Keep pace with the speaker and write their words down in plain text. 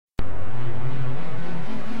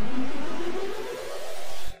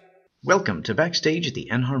Welcome to Backstage at the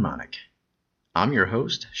Enharmonic. I'm your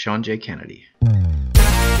host, Sean J. Kennedy.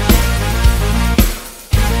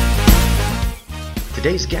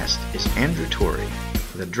 Today's guest is Andrew Torrey,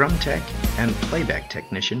 the drum tech and playback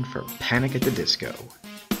technician for Panic at the Disco.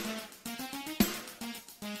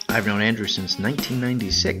 I've known Andrew since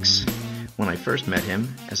 1996, when I first met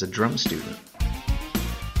him as a drum student.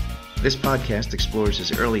 This podcast explores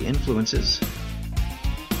his early influences,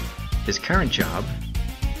 his current job,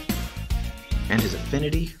 and his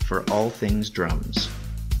affinity for all things drums.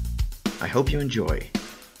 I hope you enjoy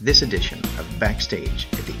this edition of Backstage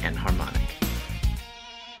at the Enharmonic.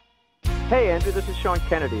 Hey Andrew, this is Sean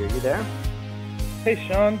Kennedy. Are you there? Hey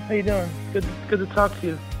Sean, how you doing? Good to talk to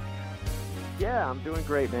you. Yeah, I'm doing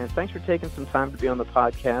great, man. Thanks for taking some time to be on the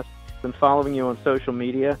podcast. Been following you on social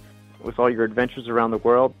media with all your adventures around the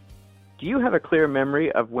world. Do you have a clear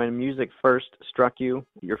memory of when music first struck you,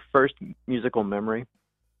 your first musical memory?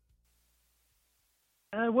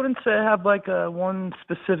 I wouldn't say I have like one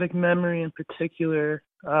specific memory in particular.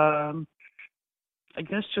 I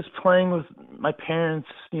guess just playing with my parents,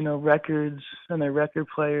 records and their record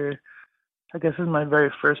player, I guess is my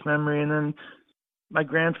very first memory. And then my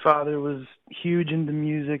grandfather was huge into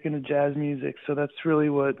music, into jazz music, so that's really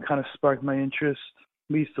what kind of sparked my interest.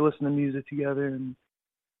 We used to listen to music together, and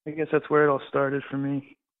I guess that's where it all started for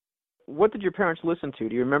me. What did your parents listen to?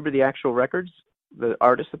 Do you remember the actual records, the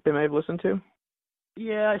artists that they may have listened to?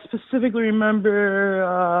 Yeah, I specifically remember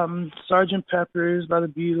Sgt. Pepper's by the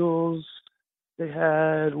Beatles. They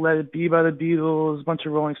had Let It Be by the Beatles, a bunch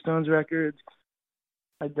of Rolling Stones records.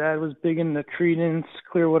 My dad was big into Creedence,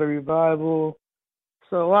 Clearwater Revival.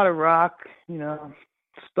 So a lot of rock,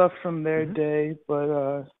 stuff from their day,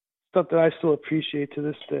 but stuff that I still appreciate to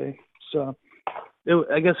this day. So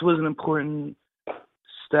I guess it was an important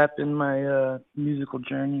step in my musical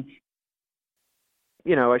journey.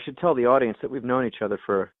 I should tell the audience that we've known each other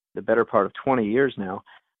for the better part of 20 years now.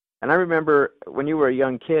 And I remember when you were a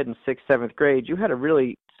young kid in 6th, 7th grade, you had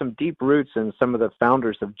some deep roots in some of the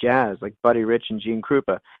founders of jazz, like Buddy Rich and Gene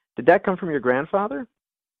Krupa. Did that come from your grandfather?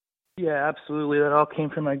 Yeah, absolutely. That all came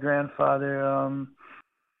from my grandfather.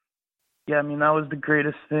 That was the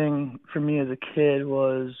greatest thing for me as a kid,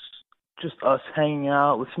 was just us hanging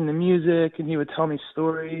out, listening to music, and he would tell me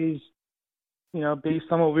stories, based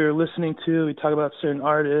on what we were listening to. We'd talk about certain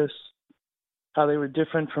artists, how they were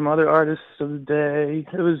different from other artists of the day.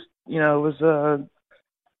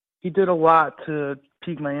 He did a lot to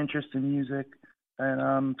pique my interest in music, and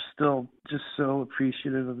I'm still just so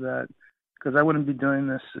appreciative of that, because I wouldn't be doing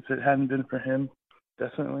this if it hadn't been for him,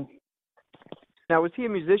 definitely. Now, was he a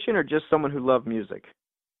musician or just someone who loved music?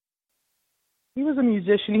 He was a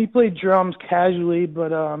musician. He played drums casually,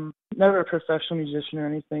 but never a professional musician or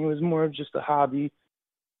anything. It was more of just a hobby.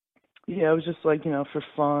 Yeah, it was just for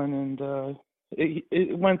fun, and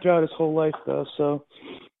it went throughout his whole life, though, so.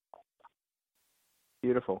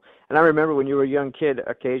 Beautiful. And I remember when you were a young kid,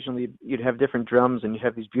 occasionally you'd have different drums, and you'd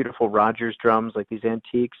have these beautiful Rogers drums, like these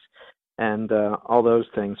antiques, and all those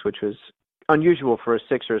things, which was unusual for a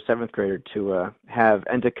 6th or a 7th grader to have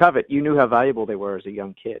and to covet. You knew how valuable they were as a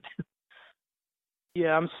young kid.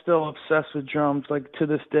 Yeah, I'm still obsessed with drums. Like, to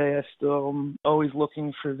this day, I still am always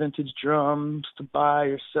looking for vintage drums to buy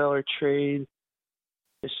or sell or trade.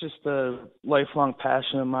 It's just a lifelong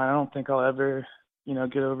passion of mine. I don't think I'll ever,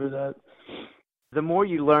 get over that. The more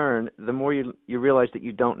you learn, the more you realize that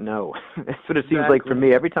you don't know. That's what it seems like for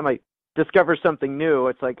me. Every time I discover something new,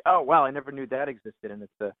 it's like, oh, wow, I never knew that existed. And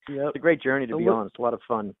it's a great journey to be on. It's a lot of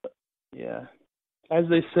fun. Yeah. As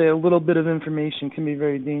they say, a little bit of information can be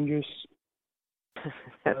very dangerous.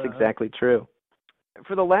 That's exactly true.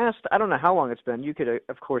 For the last, I don't know how long it's been, you could,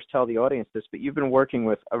 of course, tell the audience this, but you've been working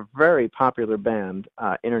with a very popular band,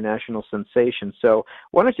 International Sensation. So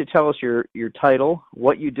why don't you tell us your title,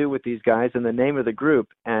 what you do with these guys, and the name of the group,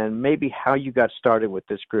 and maybe how you got started with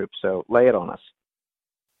this group. So lay it on us.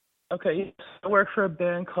 Okay, I work for a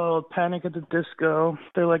band called Panic at the Disco.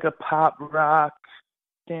 They're like a pop, rock,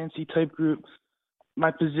 dancey type group.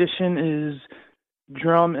 My position is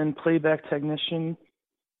drum and playback technician.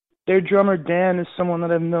 Their drummer, Dan, is someone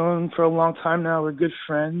that I've known for a long time now. We're good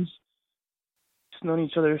friends. We've known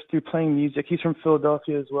each other through playing music. He's from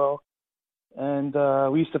Philadelphia as well. And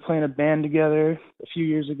we used to play in a band together a few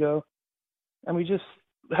years ago. And we just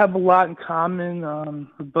have a lot in common.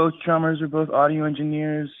 We're both drummers. We're both audio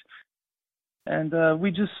engineers. And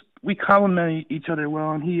we complement each other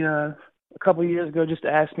well. And he, a couple of years ago, just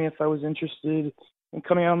asked me if I was interested in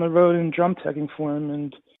coming out on the road and drum teching for him.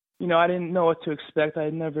 And I didn't know what to expect. I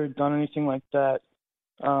had never done anything like that.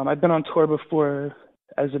 I've been on tour before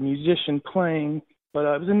as a musician playing, but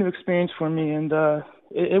it was a new experience for me, and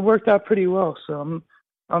it worked out pretty well. So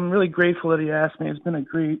I'm really grateful that he asked me. It's been a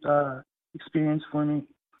great experience for me.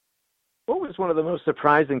 What was one of the most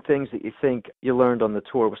surprising things that you think you learned on the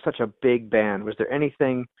tour? With such a big band, was there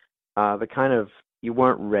anything that kind of you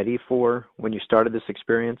weren't ready for when you started this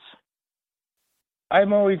experience?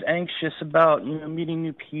 I'm always anxious about meeting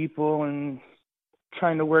new people and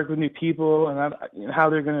trying to work with new people and how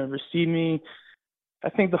they're going to receive me. I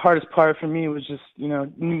think the hardest part for me was just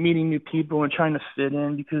meeting new people and trying to fit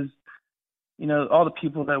in, because all the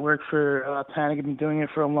people that work for Panic have been doing it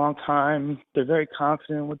for a long time. They're very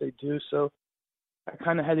confident in what they do, so I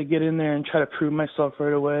kind of had to get in there and try to prove myself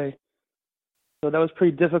right away. So that was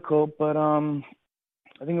pretty difficult, but I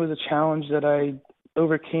think it was a challenge that I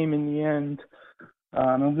overcame in the end.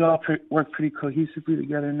 And we all work pretty cohesively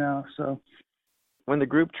together now. So, when the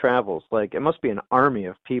group travels, it must be an army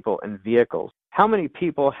of people and vehicles. How many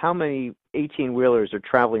people, how many 18-wheelers are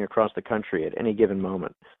traveling across the country at any given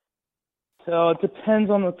moment? So it depends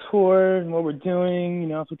on the tour and what we're doing,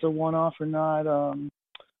 if it's a one-off or not.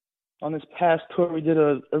 On this past tour, we did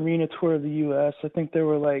an arena tour of the U.S. I think there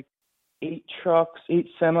were 8 trucks, 8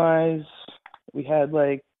 semis. We had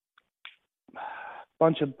a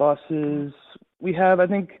bunch of buses. We have, I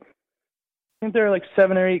think there are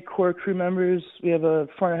 7 or 8 core crew members. We have a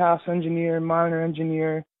front of house engineer, monitor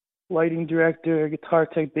engineer, lighting director, guitar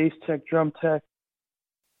tech, bass tech, drum tech,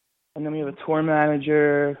 and then we have a tour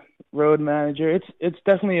manager, road manager. It's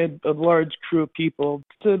definitely a large crew of people.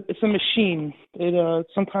 It's a machine.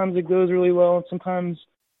 Sometimes it goes really well, and sometimes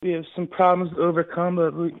we have some problems to overcome,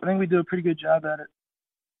 but I think we do a pretty good job at it.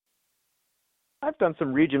 I've done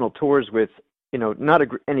some regional tours with, not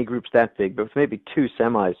any groups that big, but with maybe 2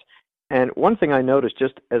 semis. And one thing I noticed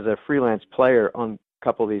just as a freelance player on a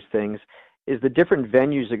couple of these things is the different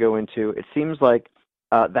venues you go into. It seems like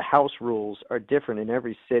the house rules are different in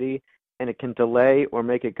every city, and it can delay or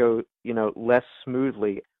make it go, less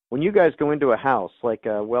smoothly. When you guys go into a house like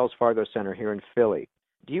Wells Fargo Center here in Philly,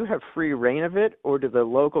 do you have free reign of it, or do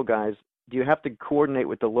you have to coordinate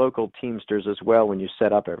with the local teamsters as well when you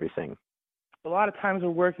set up everything? A lot of times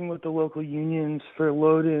we're working with the local unions for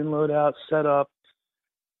load in, load out, setup.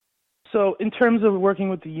 So in terms of working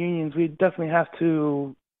with the unions, we definitely have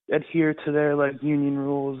to adhere to their union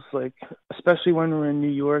rules, especially when we're in New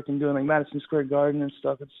York and doing Madison Square Garden and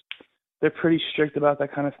stuff. They're pretty strict about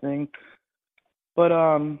that kind of thing. But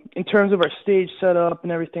in terms of our stage setup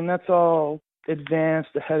and everything, that's all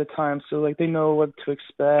advanced ahead of time. So they know what to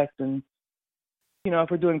expect, and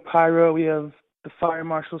if we're doing pyro, we have the fire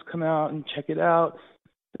marshals come out and check it out.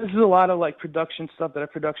 This is a lot of production stuff that a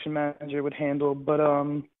production manager would handle, but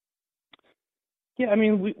yeah, I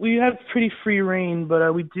mean, we have pretty free reign,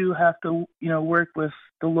 but we do have to, work with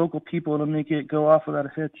the local people to make it go off without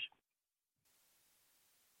a hitch.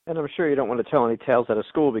 And I'm sure you don't want to tell any tales out of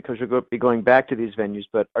school because you'll be going back to these venues,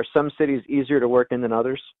 but are some cities easier to work in than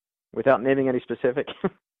others, without naming any specific?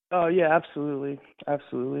 Oh, yeah, absolutely.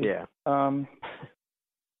 Absolutely. Yeah.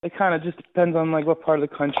 It kind of just depends on, what part of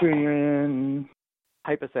the country you're in.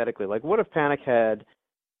 Hypothetically, what if Panic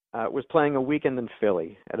was playing a weekend in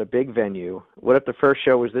Philly at a big venue? What if the first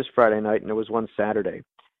show was this Friday night and it was one Saturday?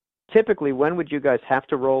 Typically, when would you guys have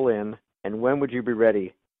to roll in, and when would you be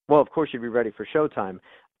ready? Well, of course, you'd be ready for showtime.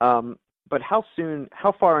 But how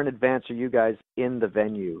far in advance are you guys in the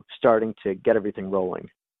venue starting to get everything rolling?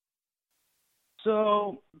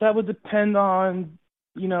 So that would depend on,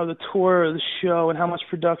 the tour or the show and how much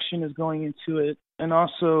production is going into it, and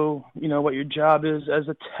also, what your job is as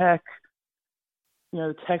a tech.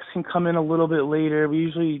 The techs can come in a little bit later. We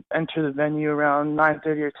usually enter the venue around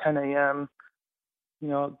 9:30 or 10 a.m.,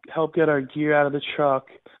 help get our gear out of the truck,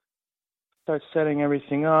 start setting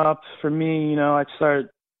everything up. For me, I'd start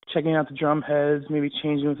checking out the drum heads, maybe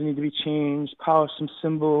changing what need to be changed, polish some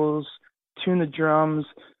cymbals, tune the drums.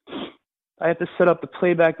 I have to set up the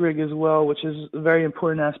playback rig as well, which is a very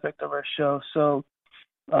important aspect of our show. So,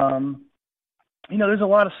 there's a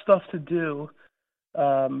lot of stuff to do.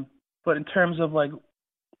 But in terms of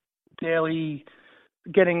daily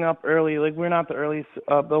getting up early, we're not the earliest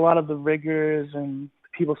up. A lot of the riggers and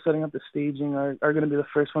people setting up the staging are going to be the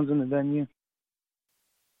first ones in the venue.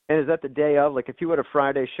 And is that the day of? If you had a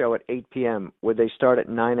Friday show at 8 p.m., would they start at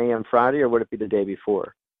 9 a.m. Friday, or would it be the day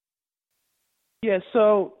before? Yeah,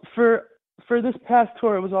 so for this past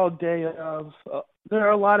tour, it was all day of. There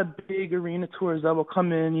are a lot of big arena tours that will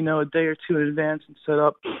come in, a day or two in advance and set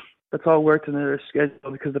up. That's all worked into their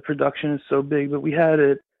schedule because the production is so big. But we had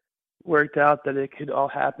it worked out that it could all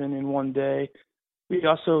happen in one day. We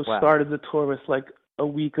also started the tour with a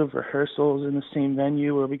week of rehearsals in the same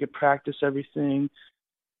venue where we could practice everything.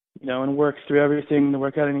 and work through everything to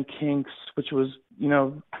work out any kinks, which was,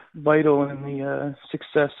 vital in the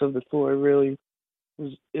success of the tour. Really,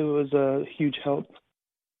 it was a huge help.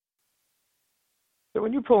 So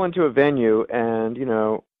when you pull into a venue and,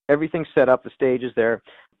 everything's set up, the stage is there,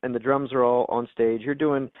 and the drums are all on stage,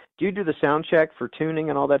 do you do the sound check for tuning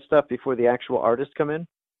and all that stuff before the actual artists come in?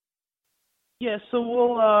 Yeah, so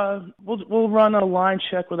we'll run a line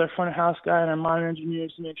check with our front of house guy and our monitor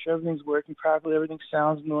engineers to make sure everything's working properly, everything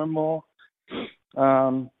sounds normal. If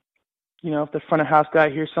the front of house guy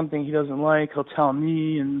hears something he doesn't like, he'll tell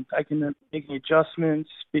me, and I can make any adjustments,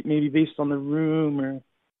 maybe based on the room or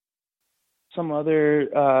some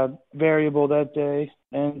other variable that day.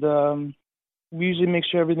 And we usually make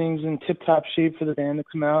sure everything's in tip-top shape for the band to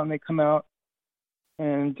come out, and they come out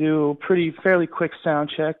and do a fairly quick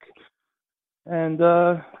sound check. And,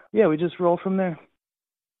 we just roll from there.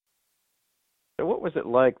 So what was it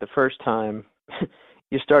like the first time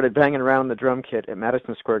you started banging around the drum kit at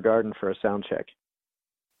Madison Square Garden for a sound check?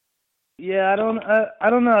 Yeah, I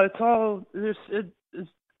don't know.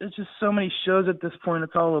 It's just so many shows at this point.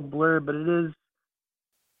 It's all a blur, but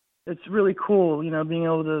it's really cool, being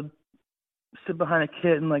able to sit behind a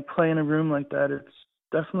kit and play in a room like that. It's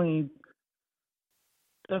definitely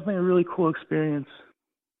a really cool experience.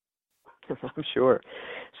 I'm sure.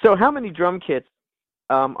 So how many drum kits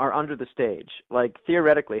are under the stage?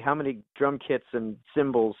 Theoretically, how many drum kits and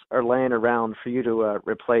cymbals are laying around for you to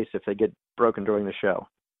replace if they get broken during the show?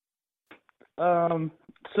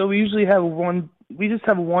 So we usually have one. We just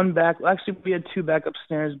have one back. Actually, we had two backup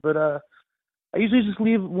snares, but I usually just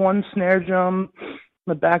leave one snare drum in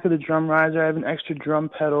the back of the drum riser. I have an extra drum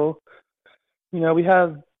pedal. We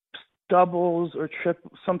have doubles or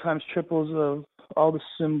sometimes triples of all the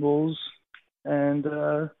cymbals, and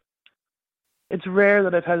it's rare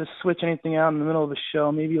that I've had to switch anything out in the middle of a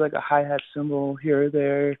show, maybe like a hi-hat cymbal here or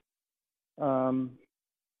there.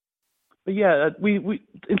 But yeah, we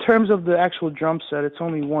in terms of the actual drum set, it's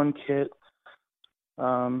only one kit.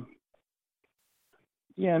 There's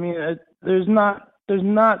not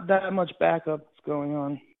that much backup going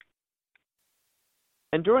on.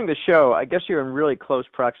 And during the show, I guess you're in really close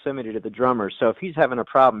proximity to the drummer, so if he's having a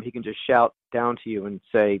problem, he can just shout down to you and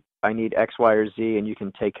say, I need X, Y, or Z, and you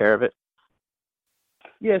can take care of it?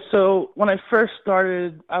 Yeah, so when I first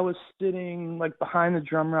started, I was sitting behind the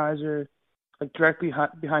drum riser, directly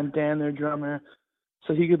behind Dan, their drummer,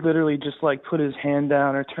 so he could literally just put his hand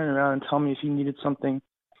down or turn around and tell me if he needed something.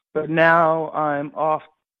 But now I'm off,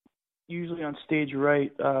 usually on stage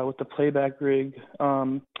right with the playback rig.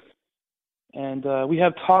 And we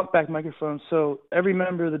have talkback microphones, so every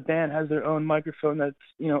member of the band has their own microphone that's,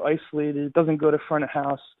 isolated. It doesn't go to front of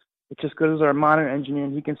house. It just goes to our monitor engineer,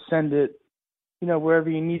 and he can send it, wherever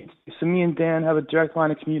he needs to. So me and Dan have a direct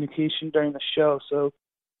line of communication during the show. So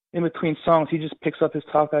in between songs, he just picks up his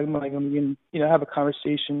talkback mic and we can, have a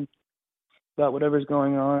conversation about whatever's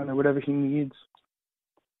going on or whatever he needs.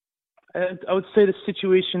 And I would say the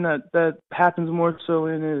situation that happens more so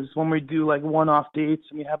in is when we do one-off dates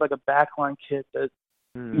and we have a backline kit that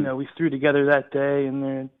we threw together that day,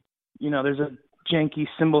 and there's a janky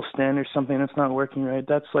cymbal stand or something that's not working right.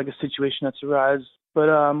 That's a situation that's arises. But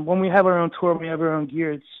when we have our own tour, we have our own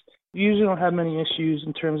gear. We usually don't have many issues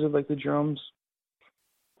in terms of the drums.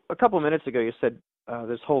 A couple of minutes ago, you said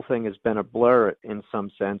this whole thing has been a blur in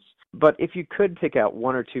some sense. But if you could pick out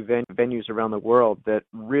one or two venues around the world that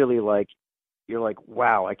really you're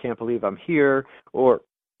wow, I can't believe I'm here, or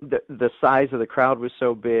the size of the crowd was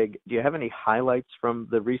so big. Do you have any highlights from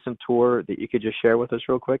the recent tour that you could just share with us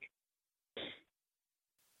real quick?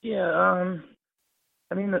 Yeah,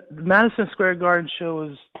 the Madison Square Garden show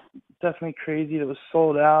was definitely crazy. It was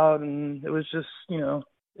sold out, and it was just, a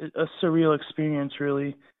surreal experience,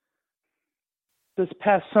 really. This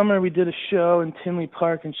past summer, we did a show in Tinley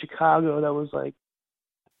Park in Chicago that was I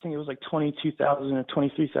think it was 22,000 or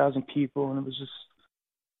 23,000 people, and it was just,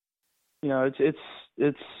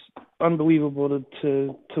 it's unbelievable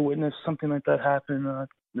to witness something like that happen.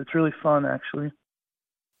 It's really fun, actually.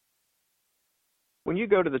 When you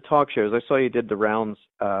go to the talk shows, I saw you did the rounds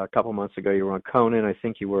a couple months ago. You were on Conan. I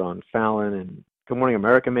think you were on Fallon and Good Morning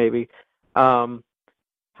America, maybe.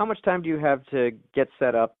 How much time do you have to get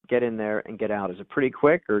set up, get in there, and get out? Is it pretty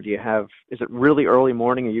quick, or is it really early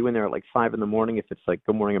morning? Are you in there at 5 in the morning if it's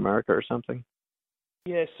Good Morning America or something?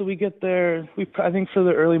 Yeah, so we get there, I think for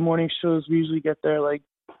the early morning shows, we usually get there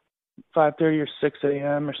 5:30 or 6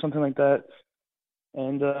 a.m. or something like that.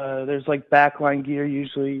 And there's backline gear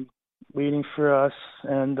usually waiting for us.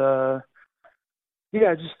 And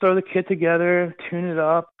just throw the kit together, tune it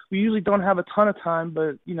up. We usually don't have a ton of time,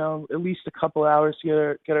 but, at least a couple hours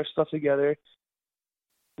to get our stuff together.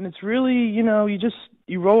 And it's really,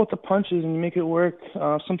 you roll with the punches and you make it work.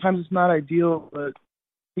 Sometimes it's not ideal, but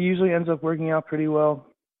it usually ends up working out pretty well.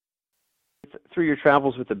 Through your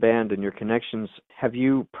travels with the band and your connections, have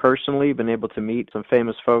you personally been able to meet some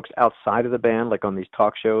famous folks outside of the band, like on these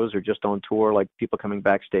talk shows or just on tour, like people coming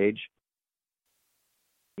backstage?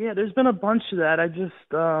 Yeah, there's been a bunch of that. I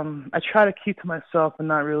try to keep to myself and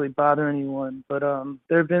not really bother anyone. But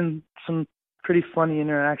there have been some pretty funny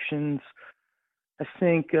interactions. I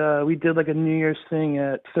think we did like a New Year's thing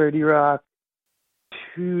at 30 Rock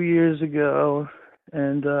 2 years ago,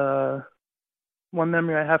 and one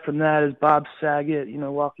memory I have from that is Bob Saget,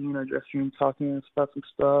 walking in our dressing room talking to us about some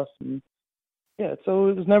stuff. And yeah, so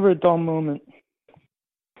it was never a dull moment.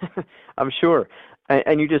 I'm sure.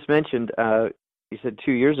 And you just mentioned, you said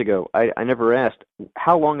 2 years ago. I never asked,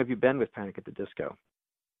 how long have you been with Panic at the Disco?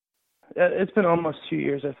 It's been almost 2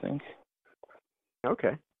 years, I think.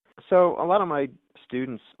 Okay. So a lot of my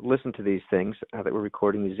students listen to these things that we're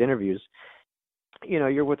recording these interviews.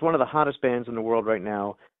 You're with one of the hottest bands in the world right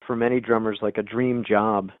now. For many drummers, like a dream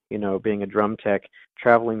job, being a drum tech,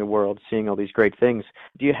 traveling the world, seeing all these great things.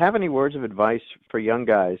 Do you have any words of advice for young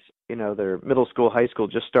guys, they're middle school, high school,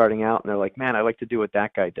 just starting out, and they're like, man, I like to do what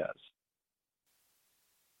that guy does?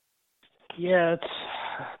 Yeah,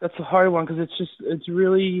 that's a hard one because it's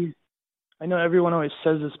really, I know everyone always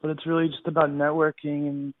says this, but it's really just about networking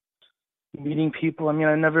and meeting people. I mean,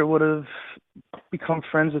 I never would have become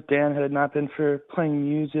friends with Dan had it not been for playing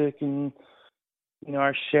music and,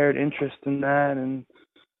 our shared interest in that. And,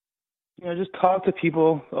 just talk to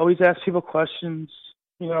people, always ask people questions.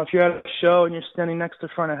 If you're at a show and you're standing next to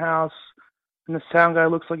front of house and the sound guy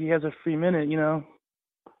looks like he has a free minute,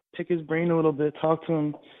 pick his brain a little bit, talk to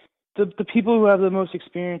him. The people who have the most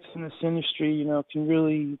experience in this industry, can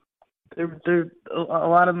really, they're a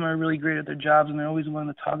lot of them are really great at their jobs and they're always willing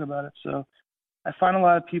to talk about it. So I find a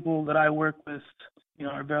lot of people that I work with,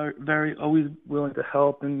 are very, very always willing to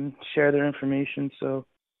help and share their information. So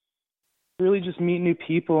really just meet new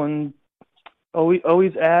people and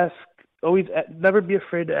always ask, never be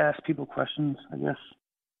afraid to ask people questions, I guess.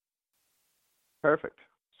 Perfect.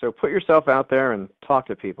 So put yourself out there and talk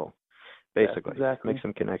to people, basically. Yeah, exactly. Make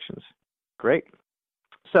some connections. Great.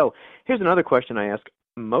 So here's another question I ask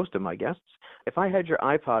most of my guests. If I had your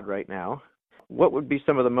iPod right now, what would be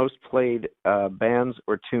some of the most played bands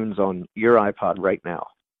or tunes on your iPod right now?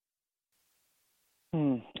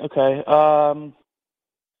 Okay.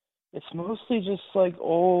 It's mostly just like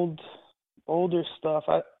older stuff.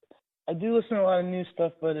 I do listen to a lot of new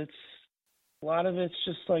stuff, but a lot of it's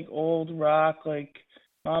just like old rock, like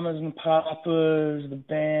Mamas and Papas, the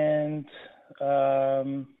band.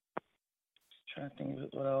 Trying to think of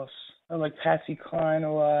what else. I like Patsy Cline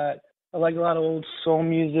a lot. I like a lot of old soul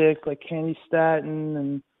music, like Candy Staton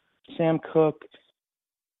and Sam Cooke.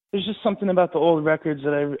 There's just something about the old records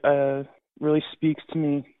that really speaks to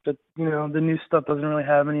me that, the new stuff doesn't really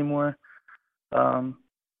have anymore. I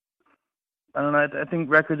don't know. I think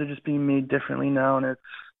records are just being made differently now, and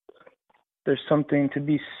there's something to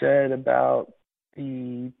be said about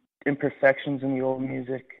the imperfections in the old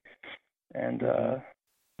music. And,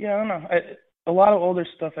 yeah, I don't know. A lot of older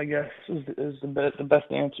stuff, I guess, is the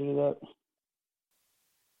best answer to that.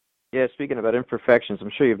 Yeah, speaking about imperfections,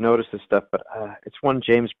 I'm sure you've noticed this stuff, but it's one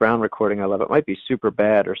James Brown recording I love. It might be Super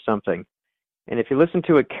Bad or something. And if you listen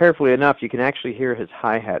to it carefully enough, you can actually hear his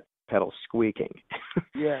hi-hat pedal squeaking.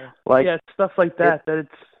 Yeah. Like, yeah, stuff like that,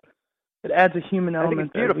 it adds a human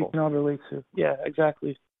element that we can all relate to. Yeah,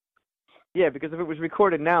 exactly. Yeah, because if it was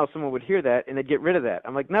recorded now, someone would hear that and they'd get rid of that.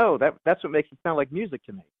 I'm like, no, that's what makes it sound like music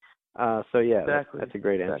to me. So yeah, exactly. That's a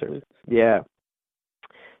great answer. Exactly. Yeah.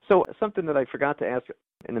 So something that I forgot to ask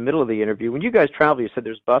in the middle of the interview, when you guys travel, you said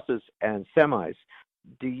there's buses and semis.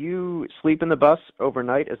 Do you sleep in the bus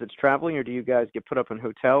overnight as it's traveling, or do you guys get put up in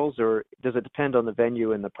hotels, or does it depend on the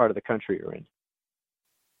venue and the part of the country you're in?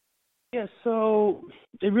 Yeah, so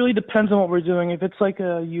it really depends on what we're doing. If it's like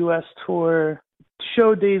a U.S. tour,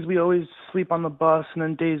 show days we always sleep on the bus, and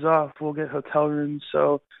then days off we'll get hotel rooms.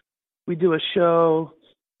 So we do a show,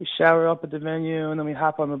 we shower up at the venue, and then we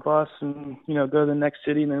hop on the bus and, go to the next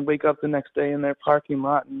city and then wake up the next day in their parking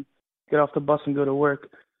lot and get off the bus and go to work.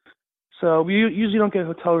 So we usually don't get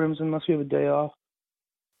hotel rooms unless we have a day off.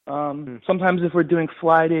 Sometimes if we're doing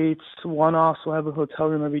fly dates, one-offs, we'll have a hotel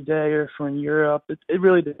room every day, or if we're in Europe. It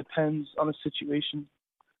really depends on the situation.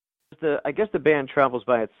 I guess the band travels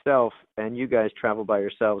by itself, and you guys travel by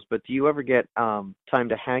yourselves, but do you ever get time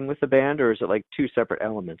to hang with the band, or is it like two separate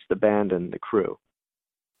elements, the band and the crew?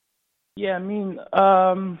 Yeah, I mean,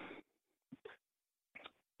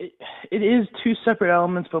 it is two separate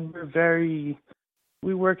elements, but we're very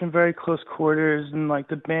we work in very close quarters, and like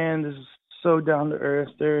the band is so down to earth.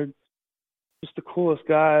 They're just the coolest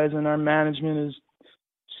guys, and our management is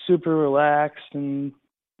super relaxed, and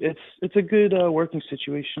it's a good working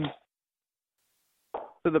situation.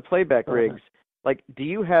 So the playback rigs, like, do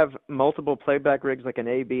you have multiple playback rigs, like an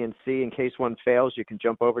A, B, and C, in case one fails, you can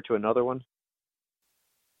jump over to another one?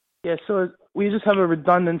 Yeah, so we just have a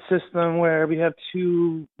redundant system where we have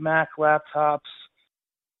 2 Mac laptops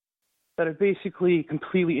that are basically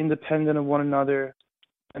completely independent of one another,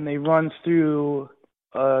 and they run through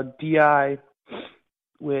a DI,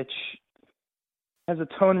 which has a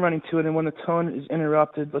tone running to it, and when the tone is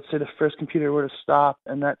interrupted, let's say the first computer were to stop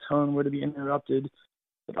and that tone were to be interrupted,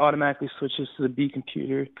 it automatically switches to the B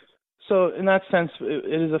computer. So in that sense,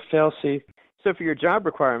 it is a fail-safe. So for your job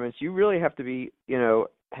requirements, you really have to be,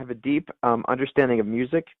 have a deep understanding of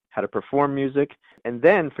music, how to perform music, and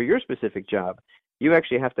then for your specific job, you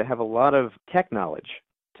actually have to have a lot of tech knowledge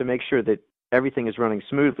to make sure that everything is running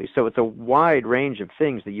smoothly. So it's a wide range of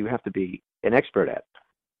things that you have to be an expert at.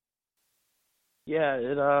 Yeah,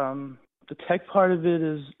 the tech part of it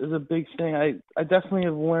is a big thing. I definitely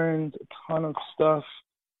have learned a ton of stuff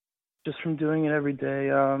just from doing it every day.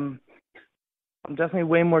 I'm definitely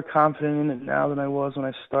way more confident in it now than I was when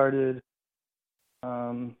I started.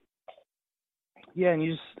 Yeah, and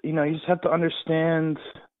you just have to understand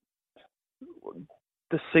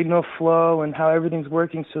the signal flow and how everything's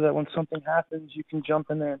working so that when something happens, you can jump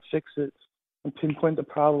in there and fix it and pinpoint the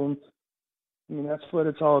problem. I mean, that's what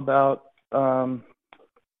it's all about. And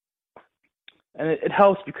it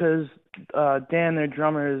helps because Dan, their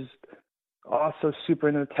drummer, is also super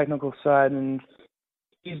into the technical side, and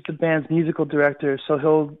he's the band's musical director, so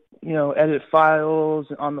he'll, edit files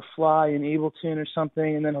on the fly in Ableton or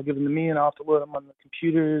something, and then he'll give them to me, and I'll have to load them on the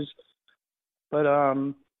computers. But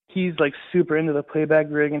he's like super into the playback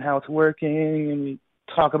rig and how it's working, and we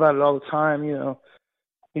talk about it all the time.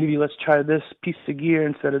 Maybe let's try this piece of gear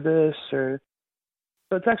instead of this, or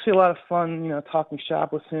so it's actually a lot of fun, talking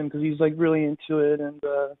shop with him because he's like really into it, and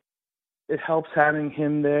it helps having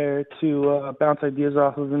him there to bounce ideas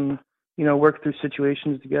off of and work through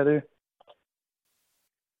situations together.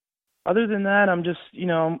 Other than that, I'm just,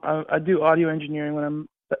 I do audio engineering when I'm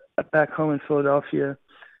back home in Philadelphia,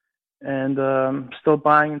 and still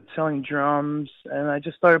buying and selling drums. And I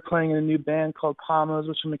just started playing in a new band called Palmas,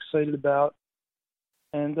 which I'm excited about.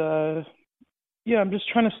 And I'm just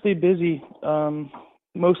trying to stay busy,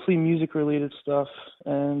 mostly music-related stuff.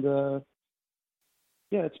 And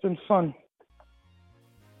it's been fun.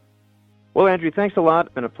 Well, Andrew, thanks a lot.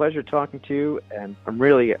 It's been a pleasure talking to you, and I'm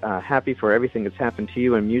really happy for everything that's happened to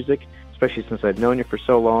you in music, especially since I've known you for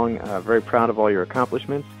so long. Very proud of all your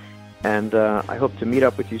accomplishments, and I hope to meet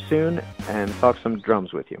up with you soon and talk some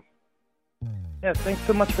drums with you. Yeah, thanks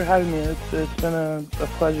so much for having me. It's been a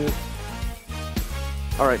pleasure.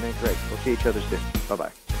 All right, man, great. We'll see each other soon. Bye-bye.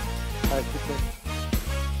 All right, take care.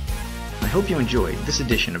 I hope you enjoyed this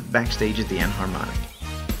edition of Backstage at the Enharmonic.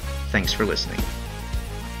 Thanks for listening.